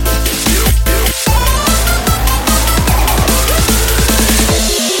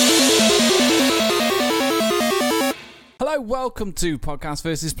welcome to Podcast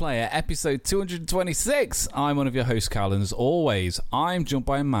vs. Player, episode 226. I'm one of your hosts, Cal, and as always, I'm joined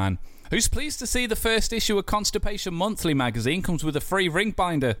by a man who's pleased to see the first issue of Constipation Monthly magazine comes with a free ring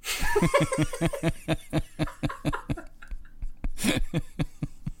binder.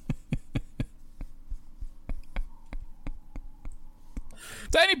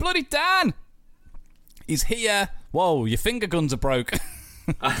 Danny Bloody Dan! He's here. Whoa, your finger guns are broke.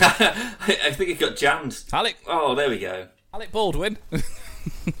 I think it got jammed. Alec. Oh, there we go. Alec Baldwin.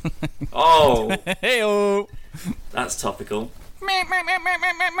 Oh. Hey-o. That's topical. You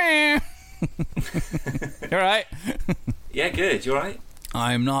alright? Yeah, good. You alright?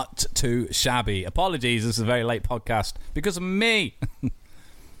 I'm not too shabby. Apologies, this is a very late podcast because of me.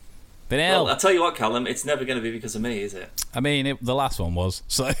 Been ill. Well, I'll tell you what, Callum, it's never going to be because of me, is it? I mean, the last one was,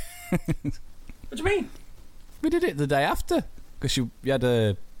 so... What do you mean? We did it the day after. Because you went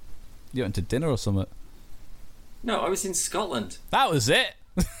to dinner or something. No, I was in Scotland. That was it.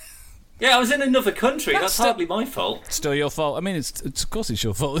 Yeah, I was in another country. That's hardly my fault. Still your fault. I mean, it's of course it's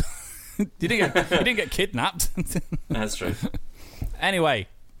your fault. you didn't get kidnapped. That's true. Anyway,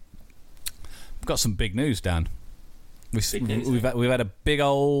 we've got some big news, Dan. We've had a big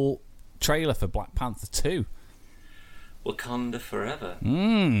old trailer for Black Panther 2. Wakanda Forever.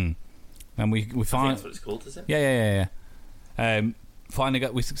 And we I think find that's what it's called, is it? Yeah. Finally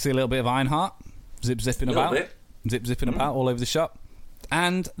we see a little bit of Ironheart zipping about, about all over the shop,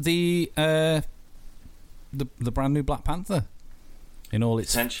 and the brand new Black Panther in all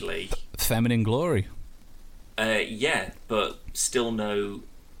its essentially feminine glory. Yeah, but still no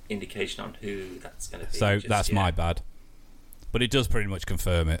indication on who that's going to be. So that's my bad, but it does pretty much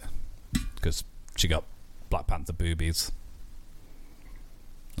confirm it because she got Black Panther boobies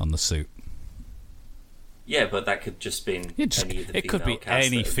on the suit. Yeah, but that could just be any of the it could be cast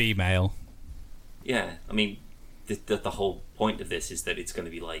any female. Yeah, I mean, the whole point of this is that it's going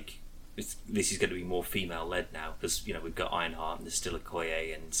to be like this is going to be more female led now because we've got Ironheart and there's still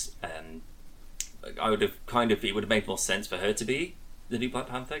Okoye and I would have it would have made more sense for her to be the new Black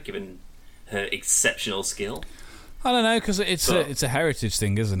Panther given her exceptional skill. I don't know because it's a heritage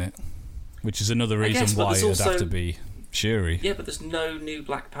thing, isn't it? Which is another reason why it'd have to be Shuri. Yeah, but there's no new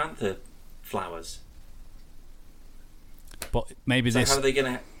Black Panther flowers. But maybe how are they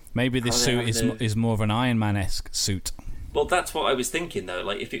going to? Maybe this suit is more of an Iron Man-esque suit. Well, that's what I was thinking though.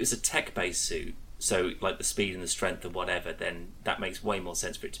 Like, if it was a tech-based suit, so like the speed and the strength and whatever, then that makes way more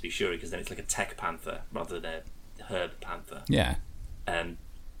sense for it to be Shuri because then it's like a tech panther rather than a herb panther. Yeah.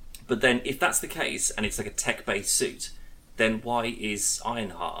 But then, if that's the case and it's like a tech-based suit, then why is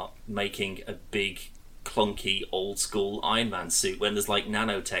Ironheart making a big, clunky, old-school Iron Man suit when there's like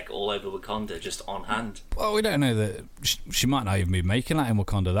nanotech all over Wakanda just on hand? Well, we don't know that she might not even be making that in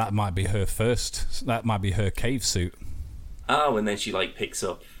Wakanda. That might be her first. That might be her cave suit. Oh, and then she like picks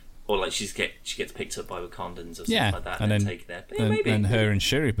up, or like she gets picked up by Wakandans or something like that, and then taken there. Yeah, maybe. And her and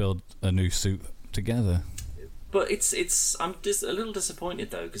Shuri build a new suit together. But I'm just a little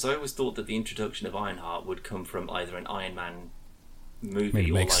disappointed though because I always thought that the introduction of Ironheart would come from either an Iron Man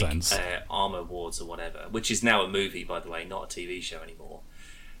movie or like Armor Wars or whatever, which is now a movie, by the way, not a TV show anymore.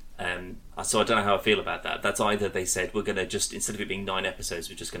 So I don't know how I feel about that. That's either they said we're going to just, instead of it being 9 episodes,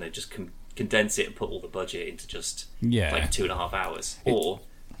 we're just going to just condense it and put all the budget into just like 2.5 hours, or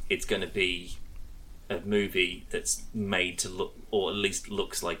it's going to be a movie that's made to look, or at least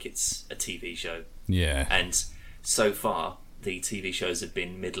looks like it's a TV show. Yeah. And so far, the TV shows have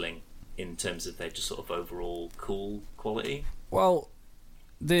been middling in terms of their just sort of overall cool quality. Well,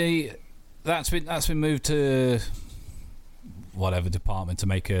 that's been moved to whatever department to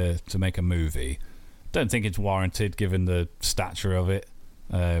make a movie. Don't think it's warranted given the stature of it,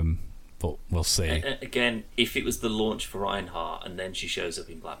 but we'll see. Again, if it was the launch for Ironheart and then she shows up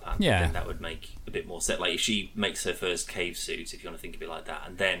in Black Panther, then that would make a bit more sense. Like if she makes her first cave suit, if you want to think of it like that,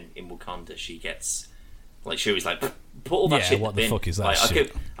 and then in Wakanda she gets like Shuri's like put all that shit in the bin. What the fuck is that like,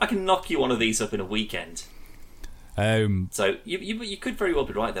 shit? I can knock you one of these up in a weekend. So you could very well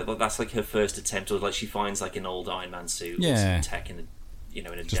be right there. That's like her first attempt, or like she finds like an old Iron Man suit or some tech in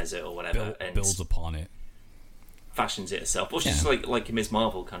a desert or whatever, and builds upon it, fashions it herself. Or she's just like Ms.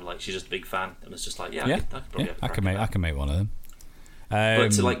 Marvel, kind of like she's just a big fan and it's just like I can make one of them.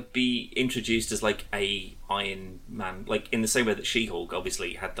 But to like be introduced as like a Iron Man, like in the same way that She-Hulk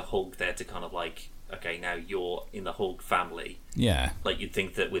obviously had the Hulk there to kind of like, okay, now you're in the Hulk family. Yeah. Like, you'd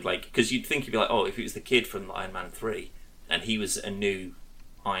think that with, like... Because you'd think, you'd be like, oh, if it was the kid from Iron Man 3, and he was a new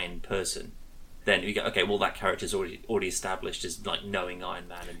Iron person, then you go, okay, well, that character's already established as, like, knowing Iron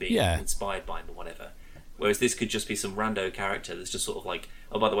Man and being inspired by him or whatever. Whereas this could just be some rando character that's just sort of like,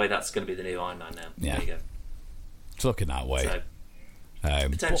 oh, by the way, that's going to be the new Iron Man now. Yeah. There you go. It's looking that way. So,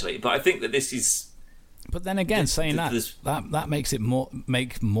 potentially, but I think that this is. But then again, saying that makes it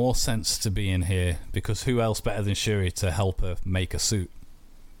make more sense to be in here, because who else better than Shuri to help her make a suit?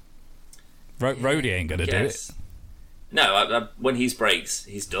 Rhodey ain't gonna do it. No, when he breaks,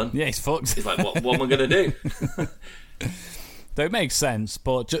 he's done. Yeah, he's fucked. He's like, what am I gonna do? Though it makes sense,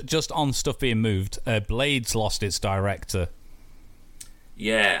 but just on stuff being moved, Blade's lost its director.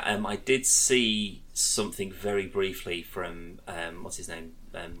 Yeah, I did see something very briefly from what's his name,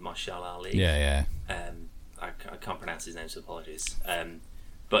 Marshall Ali. Yeah. I can't pronounce his name, so apologies.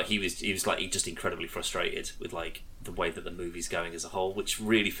 But he was like just incredibly frustrated with like the way that the movie's going as a whole, which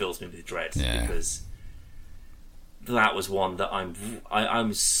really fills me with dread because that was one that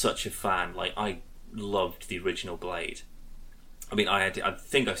I'm such a fan. Like, I loved the original Blade. I mean, I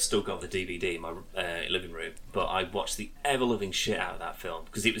think I've still got the DVD in my living room, but I watched the ever-loving shit out of that film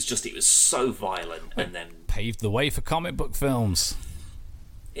because it was so violent, and then paved the way for comic book films.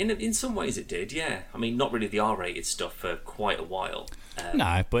 In some ways, it did. Yeah, I mean, not really the R-rated stuff for quite a while.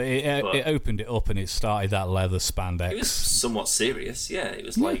 No, but it opened it up and it started that leather spandex. It was somewhat serious. Yeah, it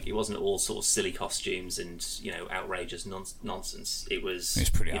was like it wasn't all sort of silly costumes and outrageous nonsense. It was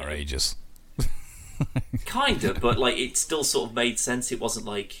pretty outrageous. Kind of, but like it still sort of made sense. It wasn't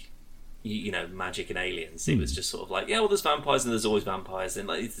like magic and aliens. It was just sort of like, well, there's vampires and there's always vampires, and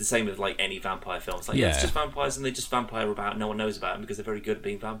like it's the same with like any vampire film. It's like it's just vampires and they just vampire about. No one knows about them because they're very good at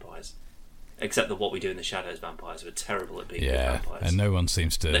being vampires. Except that What We Do in the Shadows vampires were terrible at being good vampires, and no one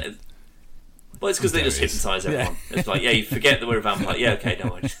seems to. Well, it's because they just hypnotise everyone. Yeah. It's like, you forget that we're a vampire. Yeah, okay,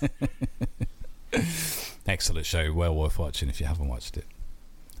 no worries. Excellent show, well worth watching if you haven't watched it.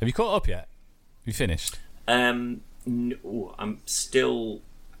 Have you caught up yet? Have you finished? No, I'm still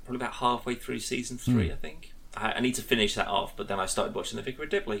probably about halfway through season 3. I think I need to finish that off, but then I started watching The Vicar of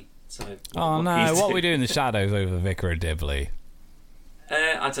Dibley. So what We Do in the Shadows over Vicar of Dibley?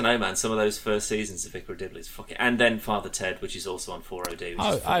 I don't know, man. Some of those first seasons of Vicar of Dibley is fucking, and then Father Ted, which is also on 4OD.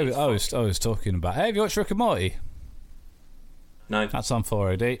 I was talking about. Hey, have you watched Rick and Morty? No, that's on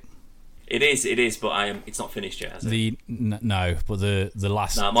 4OD. It is, but it's not finished yet. Has it? No, but the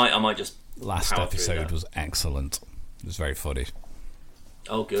last. No, I might just. Last episode was excellent. It was very funny.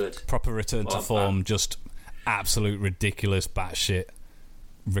 Oh, good. Proper return to form, just absolute ridiculous batshit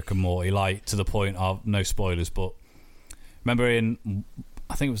Rick and Morty, like to the point of no spoilers, but remember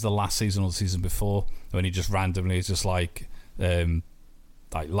I think it was the last season or the season before when he just randomly is just like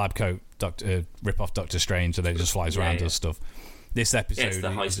lab coat rip off Doctor Strange and then just flies around and stuff. This episode, it's the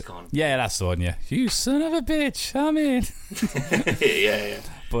heist con. Yeah, that's the one. Yeah, you son of a bitch, I'm in. yeah.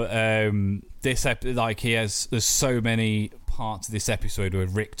 But this there's so many parts of this episode where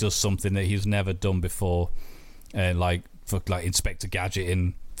Rick does something that he's never done before, like Inspector Gadget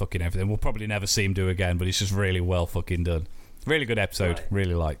and fucking everything. We'll probably never see him do again, but it's just really well fucking done. Really good episode. Right.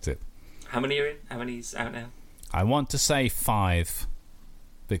 Really liked it. How many are in? How many's out now? I want to say 5.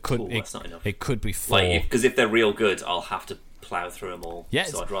 That's not enough. It could be 4. Because if they're real good, I'll have to plough through them all. Yeah,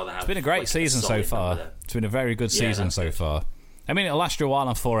 so I'd rather have. It's been a great season so far. It's been a very good season so far. I mean, it'll last you a while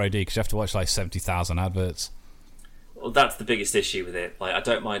on 4OD because you have to watch like 70,000 adverts. Well, that's the biggest issue with it. Like, I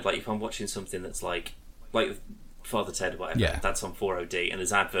don't mind if I'm watching something that's like Father Ted or whatever. Yeah. That's on 4OD, and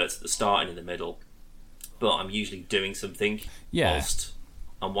there's adverts at the start and in the middle. But I'm usually doing something whilst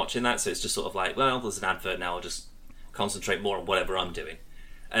I'm watching that, so it's just sort of like, well, there's an advert now. I'll just concentrate more on whatever I'm doing.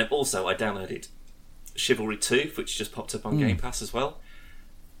 And also, I downloaded Chivalry 2, which just popped up on Game Pass as well.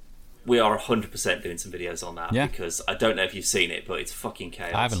 We are 100% doing some videos on that because I don't know if you've seen it, but it's fucking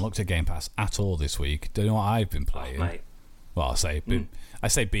chaos. I haven't looked at Game Pass at all this week. Don't know what I've been playing. Oh, mate. Well, I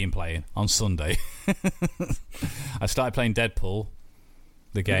say been playing on Sunday. I started playing Deadpool,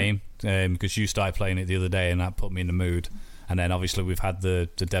 the game, because you started playing it the other day, and that put me in the mood. And then obviously we've had the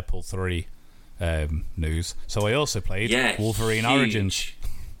Deadpool 3 news. So I also played Wolverine Origins.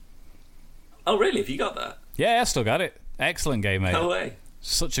 Oh, really? Have you got that? Yeah, I still got it. Excellent game, mate. No way.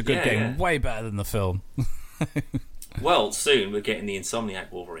 Such a good game. Yeah. Way better than the film. Well, soon we're getting the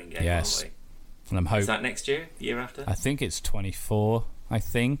Insomniac Wolverine game, aren't we? And I'm hoping. Is that next year? The year after? I think it's 24, I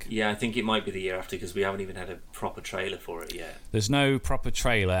think. Yeah, I think it might be the year after because we haven't even had a proper trailer for it yet. There's no proper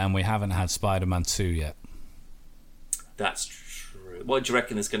trailer and we haven't had Spider-Man 2 yet. That's true. What do you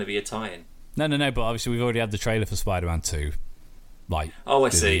reckon there's going to be a tie-in? No, but obviously we've already had the trailer for Spider-Man 2. I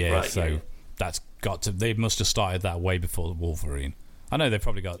see. Year, right, so that's got to. They must have started that way before the Wolverine. I know they've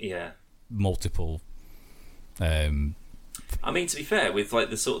probably got multiple. I mean, to be fair, with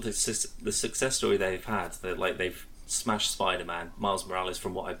the sort of the success story they've had, that they've smashed Spider-Man. Miles Morales,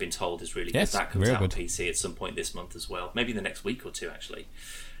 from what I've been told, is really good. That comes out on PC at some point this month as well. Maybe the next week or two, actually.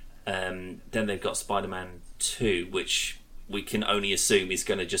 Then they've got Spider-Man 2, which we can only assume is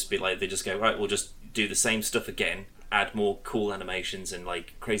going to just be like, they just go, right, we'll just do the same stuff again, add more cool animations and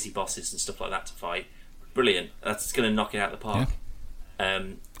like crazy bosses and stuff like that to fight. Brilliant. That's going to knock it out of the park. Yeah.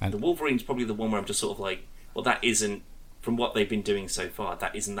 The Wolverine's probably the one where I'm just sort of like, well, that isn't, from what they've been doing so far,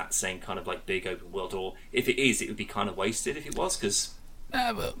 that isn't that same kind of like big open world. Or if it is, it would be kind of wasted if it was, because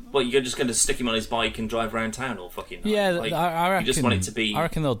well, you're just going to stick him on his bike and drive around town all fucking night. Yeah, like, I reckon. You just want it to be. I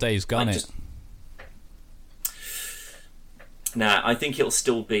reckon they'll Days Gone like, it. Nah, I think it'll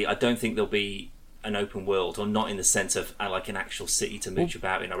still be. I don't think there'll be an open world, or not in the sense of like an actual city to mooch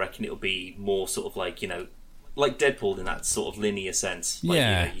about in. I reckon it'll be more sort of like, you know, like Deadpool in that sort of linear sense. Like,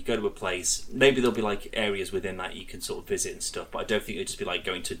 yeah. You know, you go to a place, maybe there'll be like areas within that you can sort of visit and stuff, but I don't think it'll just be like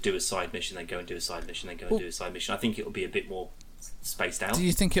going to do a side mission, then go and do a side mission, then go and do a side mission. I think it'll be a bit more spaced out. Do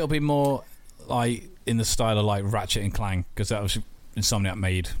you think it'll be more like in the style of like Ratchet and Clank? Because that was Insomniac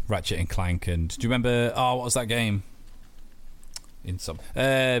made Ratchet and Clank, and do you remember? Oh, what was that game?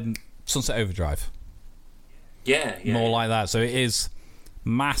 Sunset Overdrive. Yeah. More like that. So it is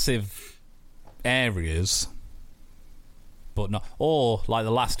massive areas, but not, or like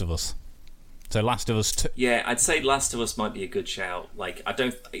The Last of Us. So Last of Us 2. Yeah, I'd say Last of Us might be a good shout. Like, I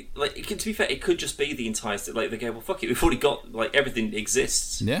don't like. To be fair, it could just be the entire. Like, they go, well, fuck it, we've already got like everything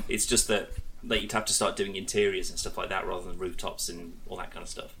exists. Yeah. It's just that like you'd have to start doing interiors and stuff like that rather than rooftops and all that kind of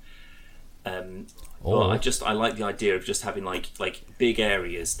stuff. Well, I like the idea of just having like big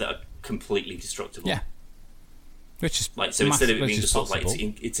areas that are completely destructible. Yeah. Which is like, so instead of it being just sort of like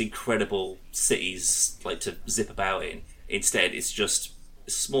it's incredible cities like to zip about in, instead it's just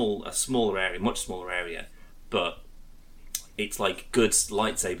a smaller area, much smaller area, but it's like good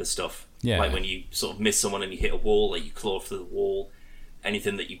lightsaber stuff. Yeah. Like when you sort of miss someone and you hit a wall, like you claw through the wall.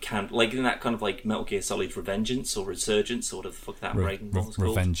 Anything that you can, like in that kind of like Metal Gear Solid Revengeance or Resurgence or whatever the fuck that Raiden was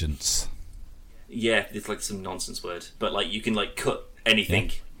called. Revengeance. Yeah, it's like some nonsense word, but like you can like cut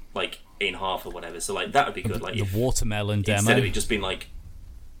anything like in half or whatever. So like that would be good. Like the watermelon demo, instead of it just being like,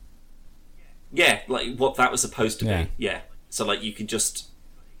 yeah, like what that was supposed to be. Yeah. So like you could just,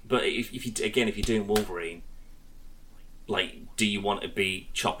 but if you if you're doing Wolverine, like, do you want to be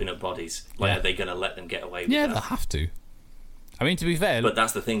chopping up bodies? Like, are they going to let them get away with that? Yeah, they'll have to. I mean, to be fair, but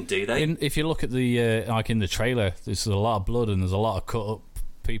that's the thing. Do they? If you look at the like in the trailer, there's a lot of blood and there's a lot of cut up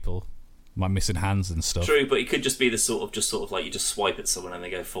people. My missing hands and stuff. True, but it could just be the sort of like you just swipe at someone and they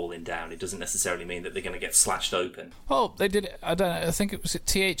go falling down. It doesn't necessarily mean that they're going to get slashed open. Oh, they did it. I don't know. I think it was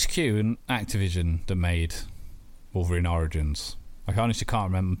THQ and Activision that made Wolverine Origins. I honestly can't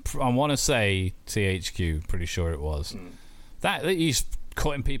remember. I want to say THQ. Pretty sure it was. That he's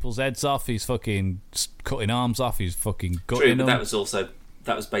cutting people's heads off. He's fucking cutting arms off. He's fucking gutting them. But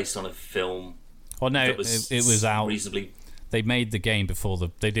that was based on a film. Well, no, it was out reasonably. They made the game before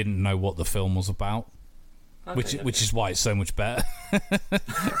they didn't know what the film was about, which is why it's so much better.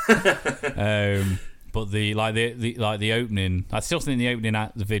 But the opening, I still think the opening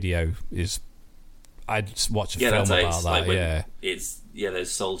at the video is. I'd watch a film about that. Like it's those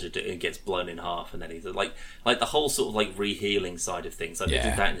soldiers gets blown in half, and then he's like the whole sort of like re-healing side of things. Like they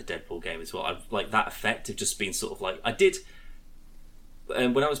did that in the Deadpool game as well. I like that effect of just being sort of like I did.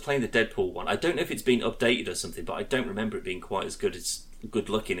 When I was playing the Deadpool one, I don't know if it's been updated or something, but I don't remember it being quite as good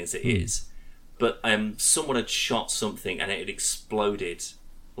looking as it is. But someone had shot something and it had exploded,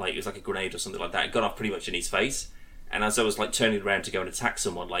 like it was like a grenade or something like that. It got off pretty much in his face, and as I was like turning around to go and attack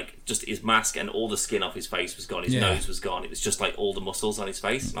someone, like just his mask and all the skin off his face was gone, his nose was gone. It was just like all the muscles on his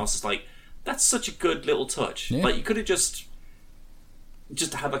face, and I was just like, that's such a good little touch. Like you could have just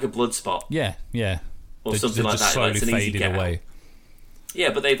had like a blood spot, or something like that. Slowly it's an easy faded away.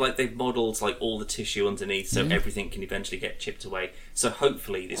 Yeah, but they've modelled like all the tissue underneath, so everything can eventually get chipped away. So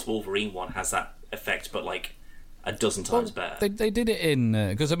hopefully this Wolverine one has that effect, but like a dozen times better. They did it in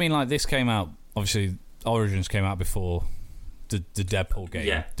because I mean, like this came out obviously. Origins came out before the Deadpool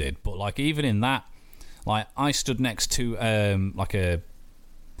game did, but like even in that, like I stood next to like an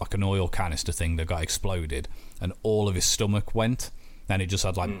oil canister thing that got exploded, and all of his stomach went, and it just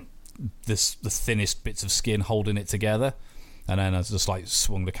had like the thinnest bits of skin holding it together. And then I just like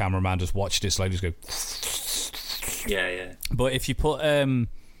swung the cameraman, just watched it slowly just go. Yeah. But if you put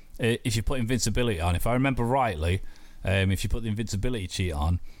invincibility on, if I remember rightly, if you put the invincibility cheat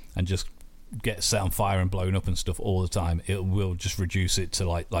on and just get set on fire and blown up and stuff all the time, it will just reduce it to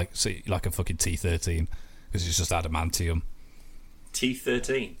like a fucking T-13 because it's just adamantium.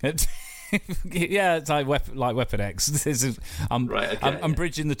 T-13. Yeah, it's like Weapon X. I'm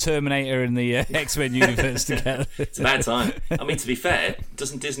bridging the Terminator and the X-Men universe together. It's about time. I mean, to be fair,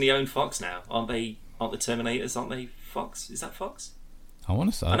 doesn't Disney own Fox now? Aren't the Terminators? Aren't they Fox? Is that Fox? I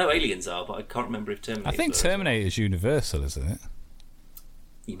want to say. I know Aliens are, but I can't remember if Terminator. I think Terminator's Universal, isn't it?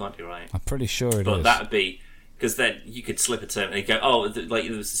 You might be right. I'm pretty sure it is. But that would be... Because then you could slip a Terminator and go, oh, like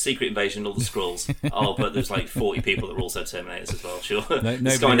there was a secret invasion of all the Skrulls. Oh, but there's like 40 people that were also Terminators as well, sure. The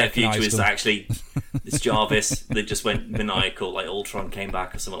Skynet future is actually this Jarvis that just went maniacal, like Ultron came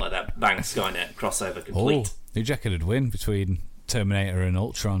back or something like that. Bang, Skynet, crossover complete. Who do you reckon would win between Terminator and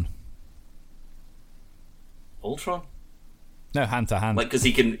Ultron? Ultron? No, hand to hand. Like, because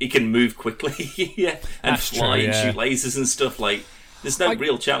he can move quickly, yeah, and That's fly true, and shoot lasers and stuff. Like, there's no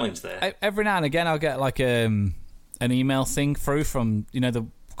real challenge there. Every now and again, I'll get like an email thing through from I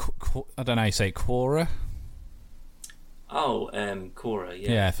don't know how you say it, Quora. Oh, Quora,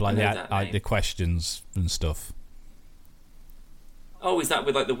 yeah. Yeah, for like the questions and stuff. Oh, is that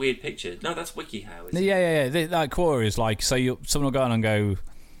with like the weird picture? No, that's WikiHow. Isn't Yeah. Like Quora is like, so someone will go on and go,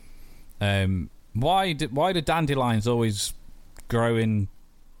 why do dandelions always grow in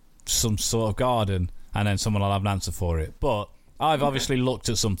some sort of garden? And then someone will have an answer for it. But I've obviously looked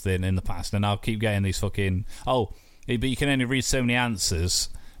at something in the past, and I'll keep getting these fucking but you can only read so many answers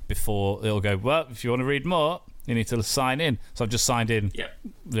before it'll go, well, if you want to read more, you need to sign in. So I've just signed in. Yeah.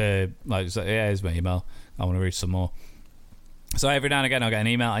 Here's my email. I want to read some more. So every now and again I'll get an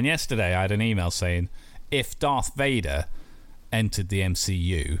email, and yesterday I had an email saying, if Darth Vader entered the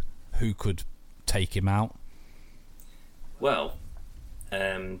MCU, who could take him out? Well,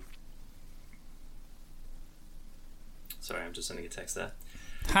 sorry, I'm just sending a text there.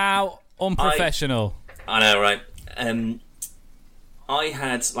 How unprofessional. I know, right? I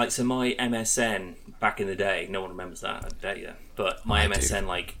had, like, so my MSN back in the day, no one remembers that, I bet you, but my MSN,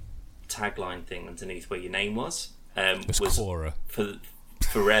 like, tagline thing underneath where your name was Quora.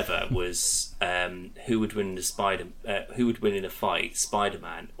 Forever was who would win in a fight,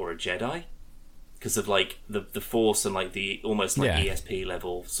 Spider-Man or a Jedi? Because of like the Force and like the almost like ESP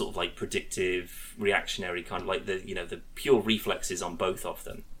level sort of like predictive reactionary kind of like the pure reflexes on both of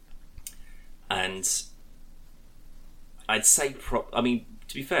them. And I'd say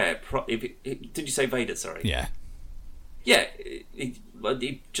to be fair, did you say Vader? Sorry. Yeah. Yeah.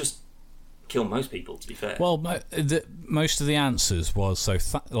 It just kill most people, to be fair. Well, most of the answers was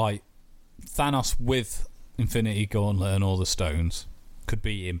like Thanos with Infinity Gauntlet and all the stones could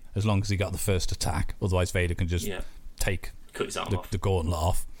beat him as long as he got the first attack. Otherwise, Vader can just cut his arm off. The gauntlet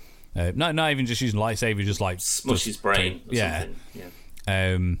off. Not even just using lightsaber, just like smush his brain. Something.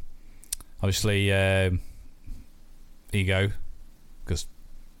 Yeah. Obviously, Ego, because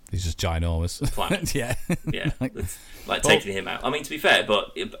he's just ginormous. Yeah. Like taking him out. I mean, to be fair,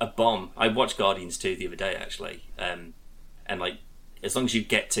 but a bomb. I watched Guardians 2 the other day, actually, and like, as long as you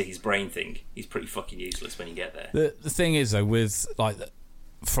get to his brain thing, he's pretty fucking useless when you get there. The thing is, though, with like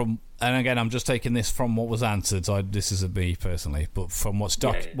and again, I'm just taking this from what was answered. So this isn't me personally, but from what's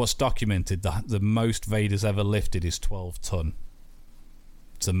documented, the most Vader's ever lifted is 12 ton.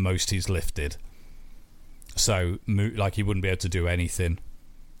 It's the most he's lifted. So, like, he wouldn't be able to do anything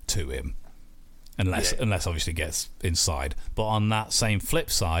to him. Unless obviously gets inside. But on that same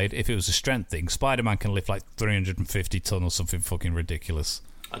flip side, if it was a strength thing, Spider-Man can lift like 350 ton or something fucking ridiculous.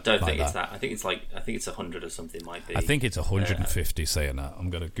 I don't think it's that. I think it's 100 or something. Might be. I think it's 150. Saying that, I'm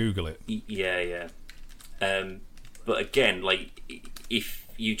gonna Google it. Yeah. But again, like, if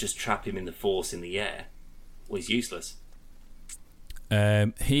you just trap him in the Force in the air, well, he's useless.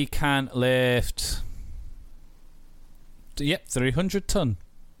 He can lift. 300 ton.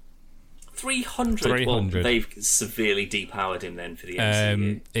 300. Well, they've severely depowered him then for the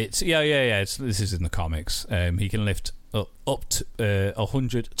MCU. This is in the comics. He can lift up to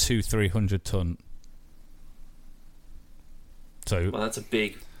 100 to 300 ton. So, well, that's a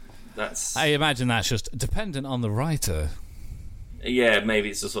big. I imagine that's just dependent on the writer. Yeah, maybe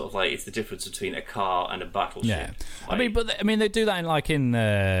it's a sort of like it's the difference between a car and a battleship. Yeah, like, they do that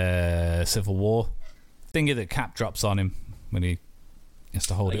in Civil War. Thingy that Cap drops on him when he has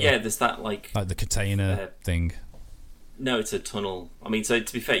to hold it. Yeah, up. There's that like the container thing. No, it's a tunnel. I mean, so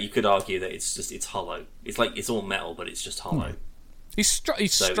to be fair, you could argue that it's hollow. It's like it's all metal, but it's just hollow. He's strong.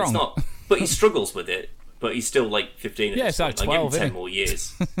 It's not, but he struggles with it. But he's still like 15. Yeah, it's like 12. Give him 10 more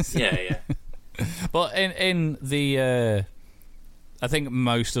years. yeah. But in the, I think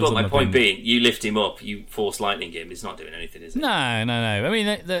most of them. But my point being, you lift him up, you force lightning him. It's not doing anything, is it? No. I mean,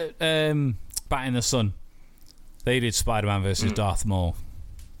 the Bat in the Sun. They did Spider-Man versus Darth Maul.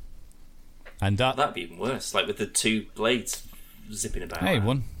 And that'd be even worse, like with the two blades zipping about. Hey,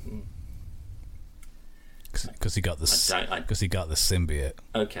 one. Because he got the symbiote.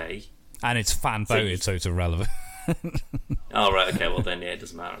 Okay. And it's fan voted, so it's irrelevant. Oh, right, okay, well then, yeah, it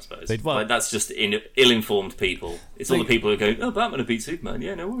doesn't matter, I suppose. Like, that's just ill-informed people. It's all the people who go, oh, Batman will beat Superman,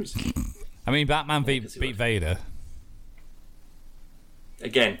 yeah, no worries. I mean, Batman beat Vader.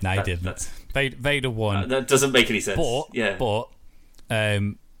 Again, no, he didn't. Vader won. That doesn't make any sense. But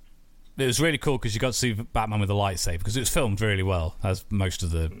it was really cool because you got to see Batman with a lightsaber because it was filmed really well, as most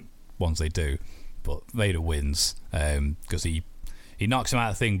of the ones they do. But Vader wins because he knocks him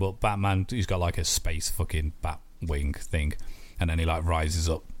out of the thing, but Batman, he's got like a space fucking bat wing thing, and then he like rises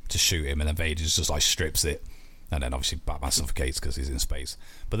up to shoot him, and then Vader just like strips it, and then obviously Batman suffocates because he's in space.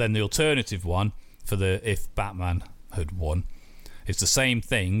 But then the alternative one for if Batman had won, it's the same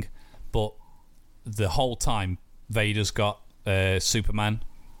thing, but the whole time Vader's got Superman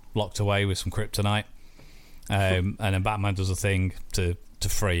locked away with some kryptonite, and then Batman does a thing to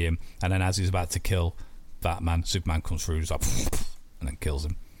free him, and then as he's about to kill Batman, Superman comes through, he's like, and then kills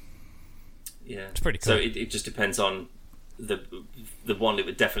him. Yeah, it's pretty cool. So it just depends on the one that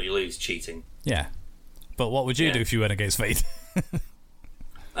would definitely lose cheating. Yeah, but what would you do if you went against Vader?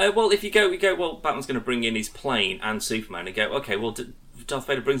 Well, if you go, well, Batman's going to bring in his plane and Superman, and go, okay, well, Darth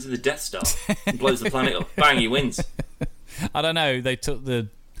Vader brings in the Death Star and blows the planet up. Bang, he wins. I don't know. They took the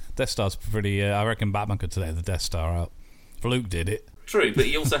Death Star's pretty. I reckon Batman could take the Death Star out. If Luke did it. True, but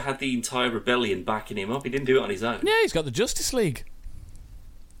he also had the entire rebellion backing him up. He didn't do it on his own. Yeah, he's got the Justice League.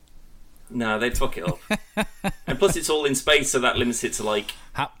 No, they'd fuck it up. And plus, it's all in space, so that limits it to like.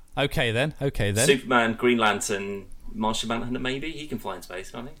 Okay then. Superman, Green Lantern, Martian Manhunter. Maybe he can fly in space,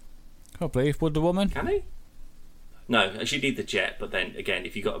 can't he? Probably. Wonder Woman. Can he? No, you need the jet. But then again,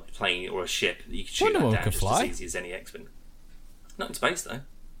 if you got a plane or a ship, you can shoot Wonder that Woman down could just fly. as easy as any X-Men. Not in space though.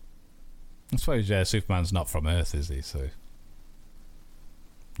 I suppose Superman's not from Earth, is he? So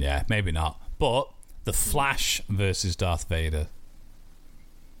yeah, maybe not. But the Flash versus Darth Vader.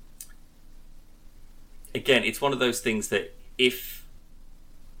 Again, it's one of those things that if,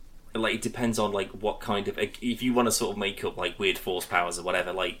 like, it depends on like what kind of, if you want to sort of make up like weird force powers or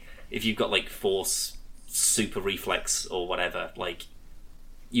whatever, like if you've got like force super reflex or whatever, like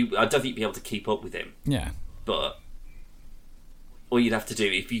I don't think you'd be able to keep up with him. Yeah. But all you'd have to do,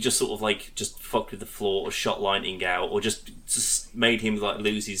 if you just sort of like just fucked with the floor or shot lightning out or just made him like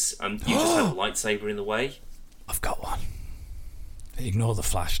lose his, and you just have a lightsaber in the way. I've got one. Ignore the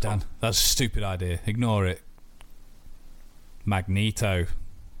Flash, Dan. That's a stupid idea. Ignore it. Magneto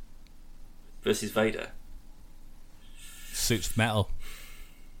versus Vader. Suit's metal.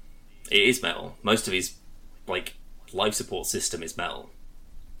 It is metal. Most of his like life support system is metal.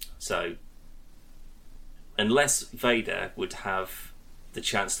 So unless Vader would have the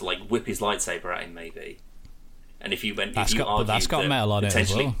chance to like whip his lightsaber at him, maybe. And if you went, that's got metal on it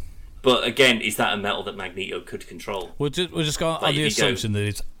as well. But again, is that a metal that Magneto could control? We'll just go on the assumption that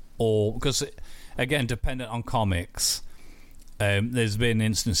it's all, because again, dependent on comics. There's been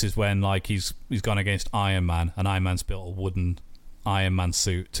instances when like he's gone against Iron Man, and Iron Man's built a wooden Iron Man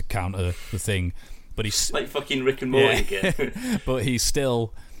suit to counter the thing, but he's like fucking Rick and Morty again. But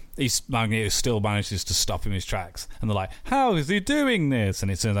Magneto still manages to stop him in his tracks, and they're like, "How is he doing this?"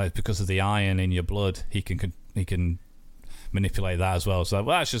 And it's like because of the iron in your blood, he can manipulate that as well. So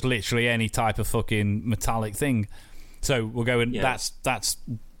that's just literally any type of fucking metallic thing. So we're going. Yeah. That's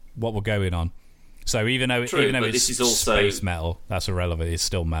what we're going on. So even though it's space metal, that's irrelevant. It's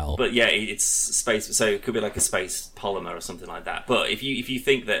still metal. But yeah, it's space. So it could be like a space polymer or something like that. But if you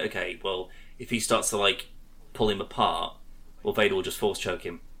think that, okay, well, if he starts to like pull him apart, well, Vader will just force choke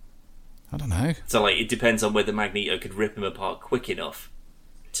him. I don't know. So like it depends on whether Magneto could rip him apart quick enough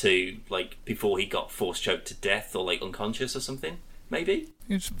to like before he got force choked to death or like unconscious or something. Maybe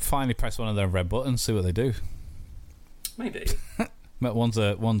you just finally press one of their red buttons, see what they do. Maybe. One's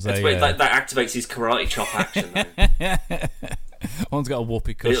a. That activates his karate chop action. Though. One's got a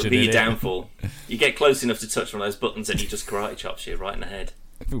whoopee cushion. It'll be your downfall. You get close enough to touch one of those buttons, and he just karate chops you right in the head.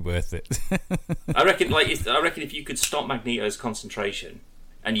 It'd be worth it. I reckon if you could stop Magneto's concentration,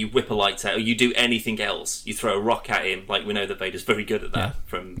 and you whip a light out, or you do anything else, you throw a rock at him. Like we know that Vader's very good at that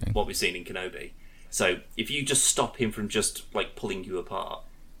from what we've seen in Kenobi. So if you just stop him from just like pulling you apart,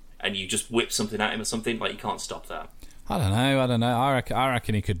 and you just whip something at him or something, like you can't stop that. I don't know. I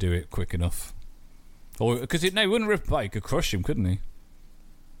reckon he could do it quick enough. Or because he wouldn't rip apart. He could crush him, couldn't he?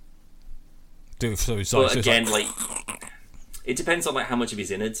 Do it so it's but again, like it depends on like how much of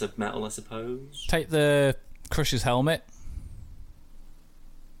his innards are metal, I suppose. Take the Crusher's helmet.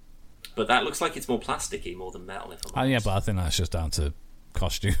 But that looks like it's more plasticky more than metal. If I'm honest. Yeah, but I think that's just down to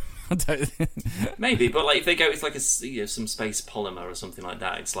costume. Maybe, but like if they go, it's like some space polymer or something like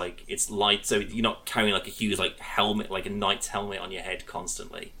that. It's like it's light, so you're not carrying like a huge like helmet, like a knight's helmet on your head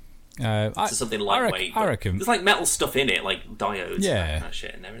constantly. Something lightweight. I reckon there's like metal stuff in it, like diodes and that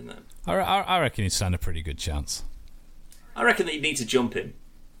shit in there, isn't there? I reckon he'd stand a pretty good chance. I reckon that you need to jump him.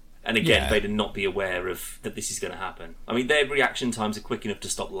 And again, Vader not be aware of that this is going to happen. I mean, their reaction times are quick enough to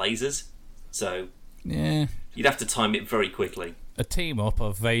stop lasers, so you'd have to time it very quickly. A team up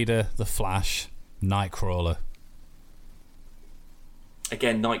of Vader, the Flash, Nightcrawler.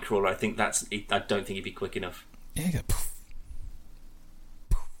 Again, Nightcrawler. I think I don't think he'd be quick enough. Yeah.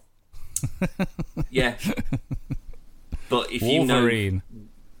 Yeah. But if Wolverine. you know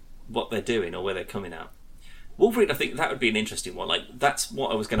what they're doing or where they're coming out. Wolverine, I think that would be an interesting one. Like, that's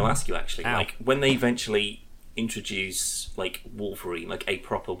what I was going to ask you, actually. Ow. Like, when they eventually introduce, like, Wolverine, like a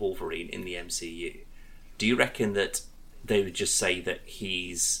proper Wolverine in the MCU, do you reckon that they would just say that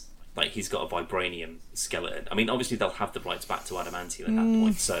he's got a vibranium skeleton? I mean, obviously they'll have the rights back to adamantium at that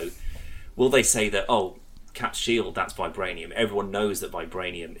point, so will they say that, oh, Cap's shield, that's vibranium? Everyone knows that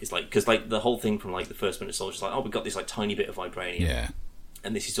vibranium is, like... Because, like, the whole thing from, like, the First Winter Soldier is like, oh, we got this, like, tiny bit of vibranium,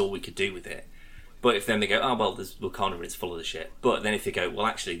 and this is all we could do with it. But if then they go, oh, well, there's Wakanda and it's full of the shit. But then if they go, well,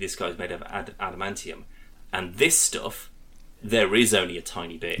 actually, this guy's made of adamantium, and this stuff, there is only a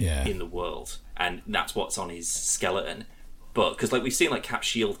tiny bit in the world, and that's what's on his skeleton. But, because, like, we've seen, like, Cap's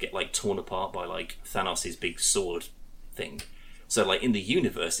shield get, like, torn apart by, like, Thanos' big sword thing. So, like, in the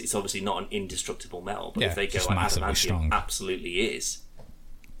universe, it's obviously not an indestructible metal, but if they go, like, adamantium strong. absolutely is.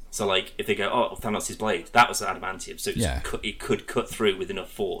 So, like, if they go, oh, Thanos' blade, that was adamantium, so it could cut through with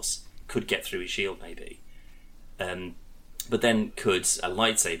enough force. Could get through his shield, maybe. But then could a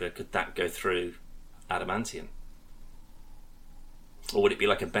lightsaber, could that go through adamantium? Or would it be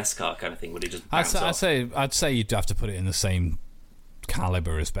like a Beskar kind of thing? Would it just bounce off? I'd say you'd have to put it in the same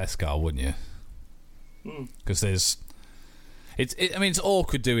caliber as Beskar, wouldn't you? Because there's... it's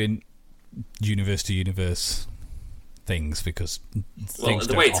awkward doing universe-to-universe things, because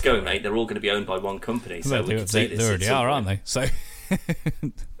the way it's going, mate, they're all going to be owned by one company, so we can see this. They already are, aren't they? So...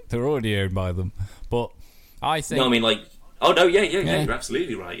 They're already owned by them, but I think... No, I mean, like... Oh, no, yeah, you're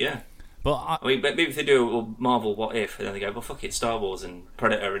absolutely right, yeah. But I mean, maybe if they do a Marvel What If, and then they go, well, fuck it, Star Wars and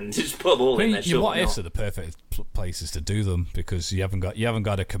Predator, and just put them all in there. Your What Ifs are the perfect places to do them, because you haven't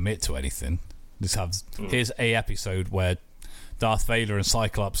got to commit to anything. Just have here's a episode where Darth Vader and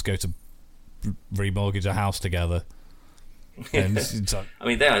Cyclops go to remortgage a house together. And I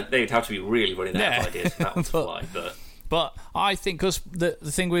mean, they'd have to be really running out of ideas for that one to fly, but... But I think, because the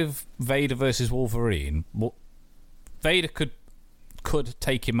thing with Vader versus Wolverine, Vader could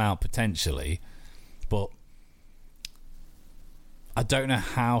take him out potentially, but I don't know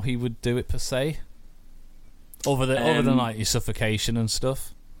how he would do it per se. Other than like his suffocation and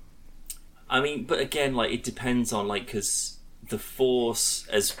stuff. I mean, but again, like, it depends on, like, because the Force,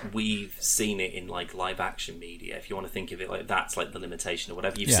 as we've seen it in, like, live action media, if you want to think of it like that's like the limitation or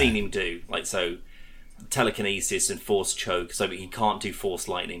whatever you've seen him do, like, so. Telekinesis and force choke, so he can't do force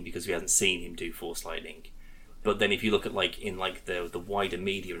lightning because we haven't seen him do force lightning. But then if you look at, like, in, like, the wider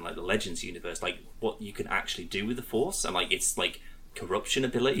media and, like, the Legends universe, like, what you can actually do with the force, and, like, it's like corruption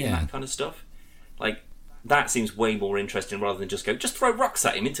ability and that kind of stuff, like, that seems way more interesting rather than just throw rocks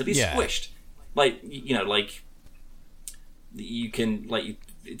at him until he's squished. Like, you know, like, you can, like,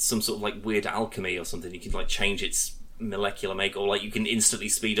 it's some sort of, like, weird alchemy or something. You can, like, change its molecular make, or, like, you can instantly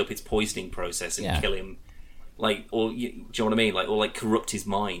speed up its poisoning process and kill him, like, or do you know what I mean, like, or, like, corrupt his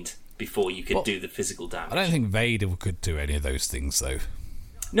mind before you could do the physical damage. I don't think Vader could do any of those things, though.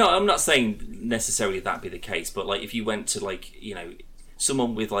 No, I'm not saying necessarily that be the case, but, like, if you went to, like, you know,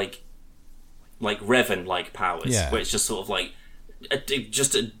 someone with like Revan like powers, where it's just sort of like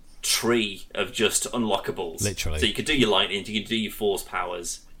just a tree of just unlockables, literally. So you could do your lightning, you could do your force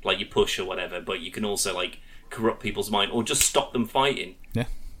powers, like your push or whatever, but you can also, like, corrupt people's mind or just stop them fighting. Yeah.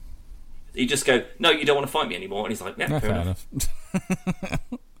 You just go, no, you don't want to fight me anymore, and he's like, yeah, fair enough.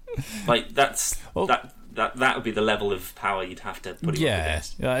 Like, that would be the level of power you'd have to put him up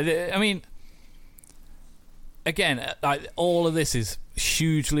against. I mean, again, all of this is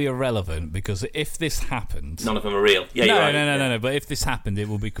hugely irrelevant, because if this happened, none of them are real. Yeah, no. But if this happened, it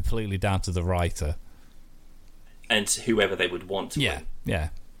will be completely down to the writer and whoever they would want to win. Yeah.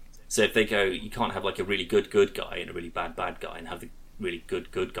 So if they go, you can't have, like, a really good guy and a really bad guy and have the really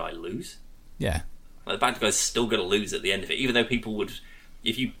good guy lose. Yeah. Like, the bad guy's still going to lose at the end of it, even though people would...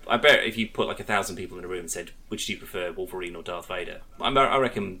 I bet if you put, like, 1,000 people in a room and said, which do you prefer, Wolverine or Darth Vader? I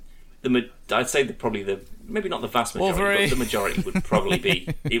reckon I'd say maybe not the vast majority, Wolverine. but the majority would probably be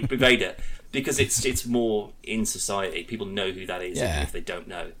Vader, because it's more in society. People know who that is, even if they don't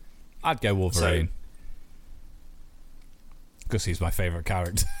know. I'd go Wolverine. because he's my favourite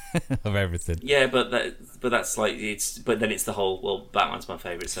character of everything. Yeah, but that's like but then it's the whole, well, Batman's my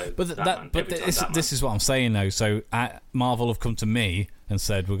favourite, so this is what I'm saying though. So Marvel have come to me and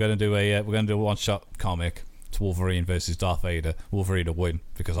said we're going to do a one shot comic. It's Wolverine versus Darth Vader. Wolverine will win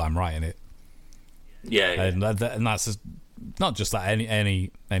because I'm writing it. Yeah. And that's not just that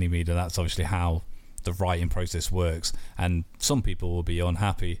any media. That's obviously how the writing process works. And some people will be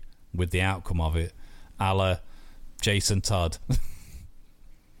unhappy with the outcome of it, a la Jason Todd,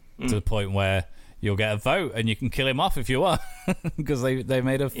 to the point where you'll get a vote and you can kill him off if you want because they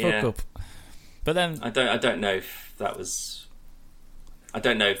made a fuck up. But then I don't know if that was. I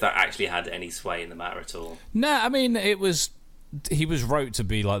don't know if that actually had any sway in the matter at all. No, I mean he was wrote to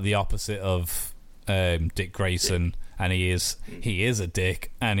be like the opposite of Dick Grayson, and he is a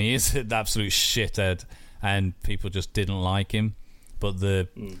dick, and he is an absolute shithead, and people just didn't like him. But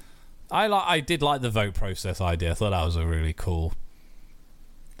I did like the vote process idea. I thought that was a really cool.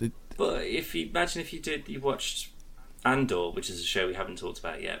 But you watched Andor, which is a show we haven't talked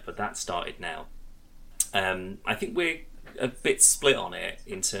about yet, but that started now. I think we're a bit split on it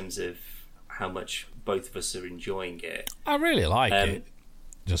in terms of how much both of us are enjoying it. I really like it.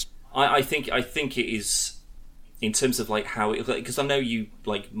 Just I think it is in terms of like how it, because I know you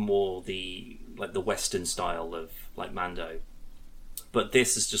like more the Western style of like Mando, but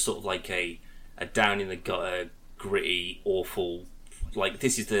this is just sort of like a down in the gutter, gritty, awful. Like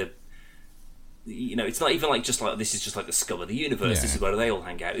this is the. It's not even like just like this is just like the scum of the universe. Yeah. This is where they all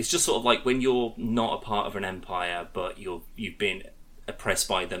hang out. It's just sort of like when you're not a part of an empire, but you've been oppressed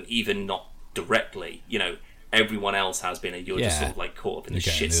by them, even not directly. Everyone else has been, and you're just sort of like caught up in the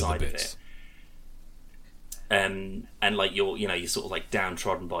shit side of it. And like you're sort of like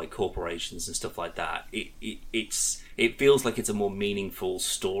downtrodden by corporations and stuff like that. It feels like it's a more meaningful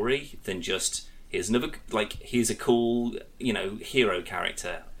story than just here's a cool hero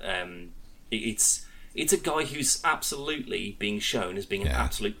character. It's a guy who's absolutely being shown as being an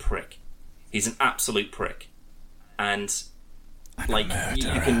absolute prick. He's an absolute prick, and like you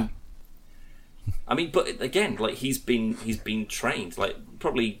can. I mean, but again, like he's been trained. Like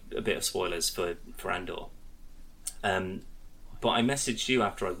probably a bit of spoilers for Andor. But I messaged you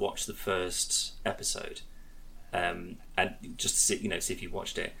after I watched the first episode, and just to see if you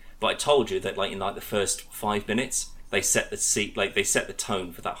watched it. But I told you that like in like the first 5 minutes. They set the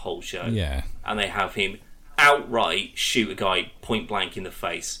tone for that whole show. Yeah. And they have him outright shoot a guy point blank in the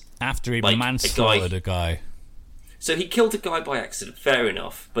face. After he manslaughtered a guy. So he killed a guy by accident, fair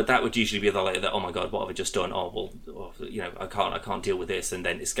enough, but that would usually be the like that, oh my god, what have I just done? Oh well, I can't deal with this, and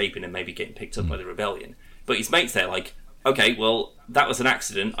then escaping and maybe getting picked up by the rebellion. But his mate's there like, okay, well, that was an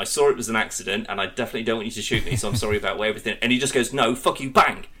accident. I saw it was an accident, and I definitely don't want you to shoot me, so I'm sorry about everything. And he just goes, no, fuck you,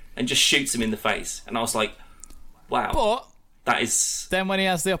 bang! And just shoots him in the face. And I was like, wow. But that is. Then when he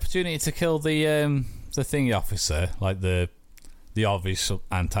has the opportunity to kill the thingy officer, like the obvious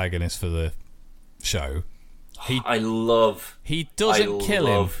antagonist for the show, he doesn't kill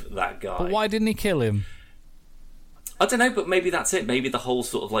him. That guy. But why didn't he kill him? I don't know, but maybe that's it. Maybe the whole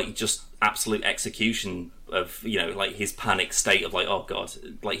sort of like just absolute execution of like his panic state of like, oh god,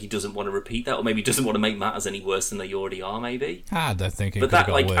 like he doesn't want to repeat that, or maybe he doesn't want to make matters any worse than they already are. Maybe I don't think it but could that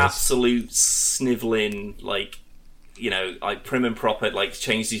have like got worse. Absolute sniveling, like like prim and proper, like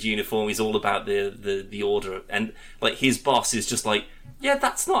changed his uniform. He's all about the order, and like his boss is just like, yeah,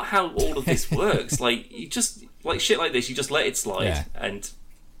 that's not how all of this works. Like you just like shit like this, you just let it slide, and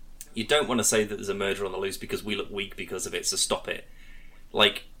you don't want to say that there's a murder on the loose because we look weak because of it, so stop it.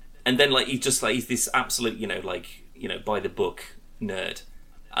 Like, and then like he's this absolute by the book nerd,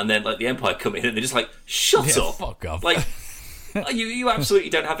 and then like the Empire come in and they're just like, shut up, fuck off. Like you absolutely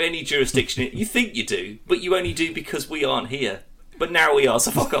don't have any jurisdiction. You think you do, but you only do because we aren't here. But now we are,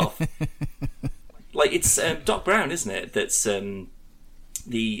 so fuck off. Like it's Doc Brown, isn't it? That's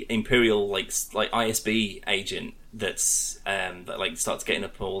the Imperial like ISB agent that's that like starts getting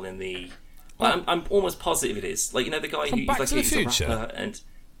up all in the. I'm almost positive it is. Like the guy who's like he's a rapper and.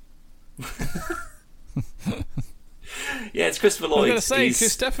 Yeah, it's Christopher Lloyd. I was going to say,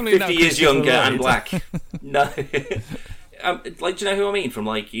 he's definitely 50 years younger and black. No. Like, do you know who I mean? From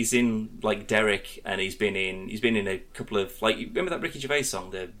like, he's in like Derek, and he's been in a couple of like. Remember that Ricky Gervais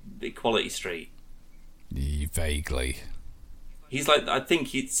song, the Equality Street? Vaguely. He's like, I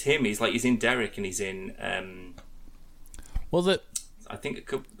think it's him. He's in Derek, and he's in. I think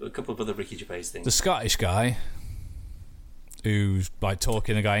a couple of other Ricky Gervais things. The Scottish guy, who's like